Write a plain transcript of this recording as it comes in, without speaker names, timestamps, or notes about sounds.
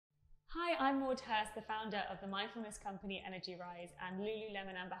I'm Maud Hurst, the founder of the mindfulness company Energy Rise and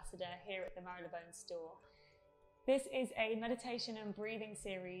Lululemon ambassador here at the Marylebone store. This is a meditation and breathing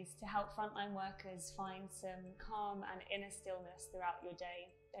series to help frontline workers find some calm and inner stillness throughout your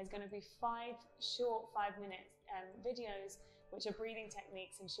day. There's going to be 5 short 5-minute videos which are breathing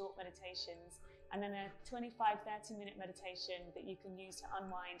techniques and short meditations, and then a 25-30 minute meditation that you can use to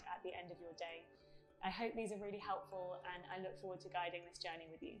unwind at the end of your day. I hope these are really helpful, and I look forward to guiding this journey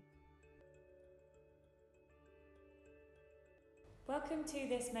with you. Welcome to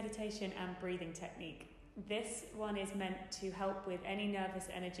this meditation and breathing technique. This one is meant to help with any nervous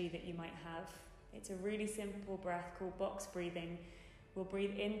energy that you might have. It's a really simple breath called box breathing. We'll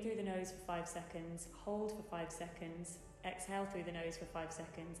breathe in through the nose for 5 seconds, hold for 5 seconds, exhale through the nose for 5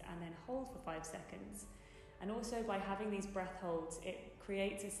 seconds, and then hold for 5 seconds. And also by having these breath holds, it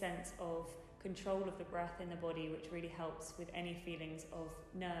creates a sense of control of the breath in the body, which really helps with any feelings of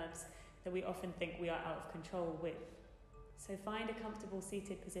nerves that we often think we are out of control with. So find a comfortable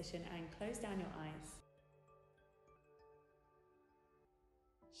seated position and close down your eyes.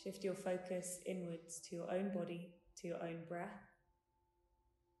 Shift your focus inwards to your own body, to your own breath.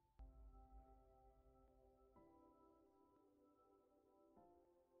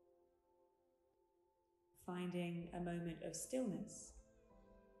 Finding a moment of stillness.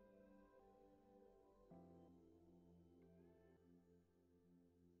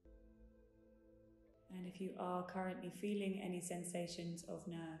 And if you are currently feeling any sensations of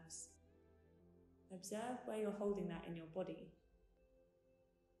nerves, observe where you're holding that in your body.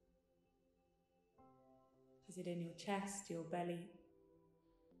 Is it in your chest, your belly?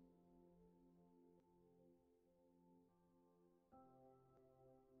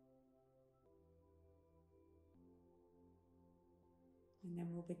 And then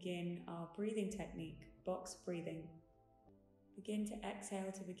we'll begin our breathing technique, box breathing. Begin to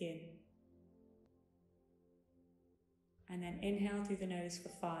exhale to begin. And then inhale through the nose for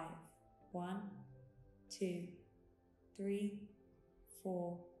 5. 1, 2, 3,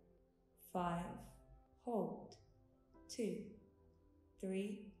 4, 5. Hold. 2,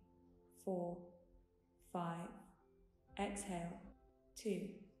 3, 4, 5. Exhale. 2,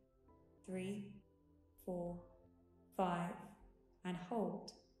 3, 4, 5. And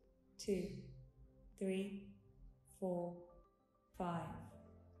hold. 2, 3, 4, 5.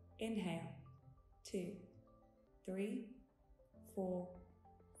 Inhale. 2, 3, 4,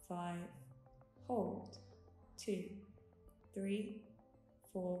 5. Hold. 2, 3,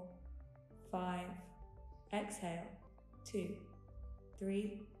 4, 5. Exhale. 2,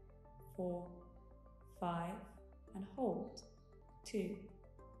 3, 4, 5. And hold. 2,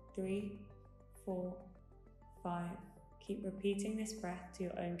 3, 4, 5. Keep repeating this breath to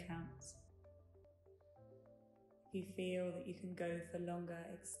your own counts. If you feel that you can go for longer,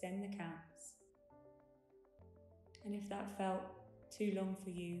 extend the counts. And if that felt too long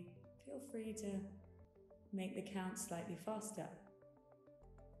for you, feel free to make the count slightly faster.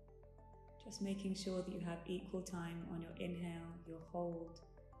 Just making sure that you have equal time on your inhale, your hold,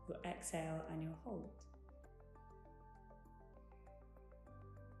 your exhale, and your hold.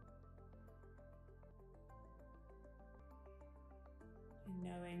 And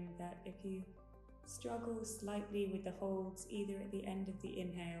knowing that if you struggle slightly with the holds, either at the end of the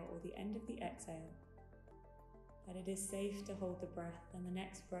inhale or the end of the exhale, that it is safe to hold the breath, and the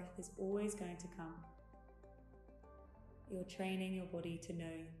next breath is always going to come. You're training your body to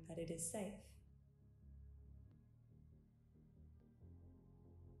know that it is safe.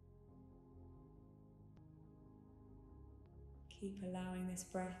 Keep allowing this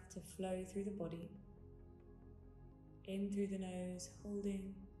breath to flow through the body. In through the nose,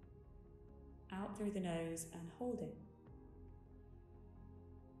 holding. Out through the nose and holding.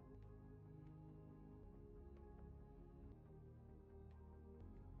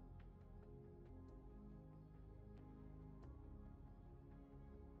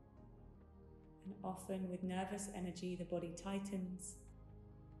 And often with nervous energy, the body tightens.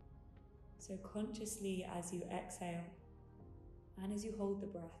 So consciously, as you exhale and as you hold the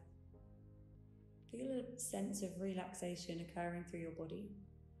breath, feel a sense of relaxation occurring through your body,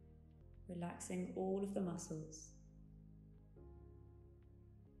 relaxing all of the muscles.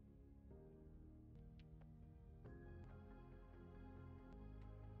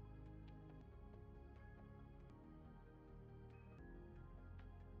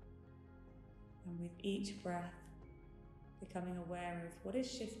 And with each breath, becoming aware of what is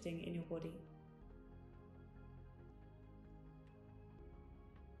shifting in your body.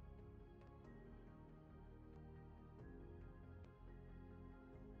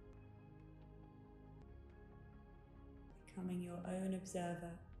 Becoming your own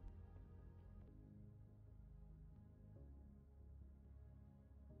observer,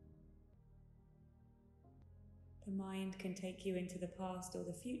 The mind can take you into the past or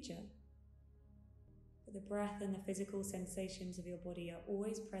the future, but the breath and the physical sensations of your body are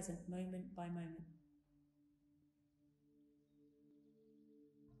always present moment by moment.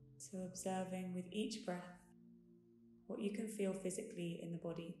 So observing with each breath what you can feel physically in the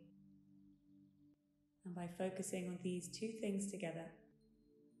body. And by focusing on these two things together,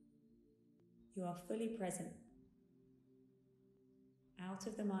 you are fully present, out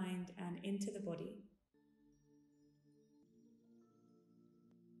of the mind and into the body.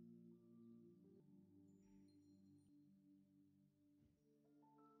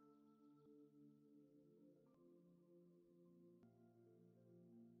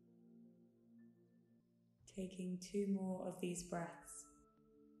 Taking 2 more of these breaths.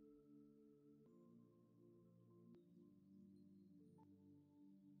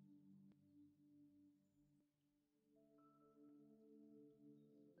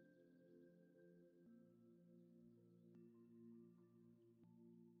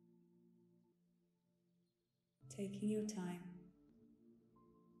 Taking your time.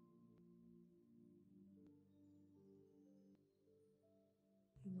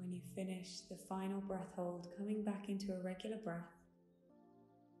 And when you finish the final breath hold, coming back into a regular breath.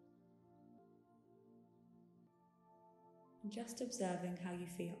 And just observing how you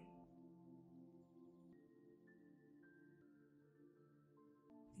feel.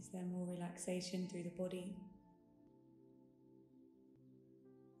 Is there more relaxation through the body?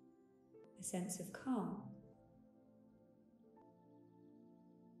 A sense of calm?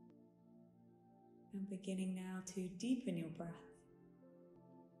 And beginning now to deepen your breath.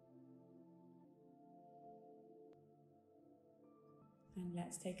 And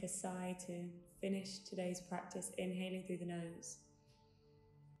let's take a sigh to finish today's practice, inhaling through the nose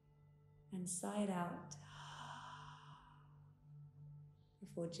and sigh it out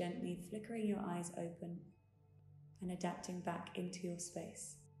before gently flickering your eyes open and adapting back into your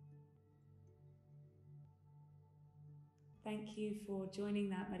space. Thank you for joining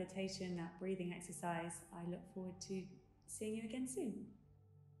that meditation, that breathing exercise. I look forward to seeing you again soon.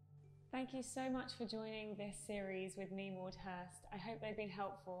 Thank you so much for joining this series with me, Maud Hurst. I hope they've been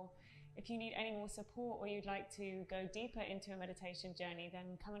helpful. If you need any more support or you'd like to go deeper into a meditation journey,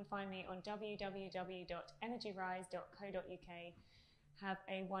 then come and find me on www.energyrise.co.uk. Have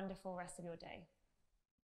a wonderful rest of your day.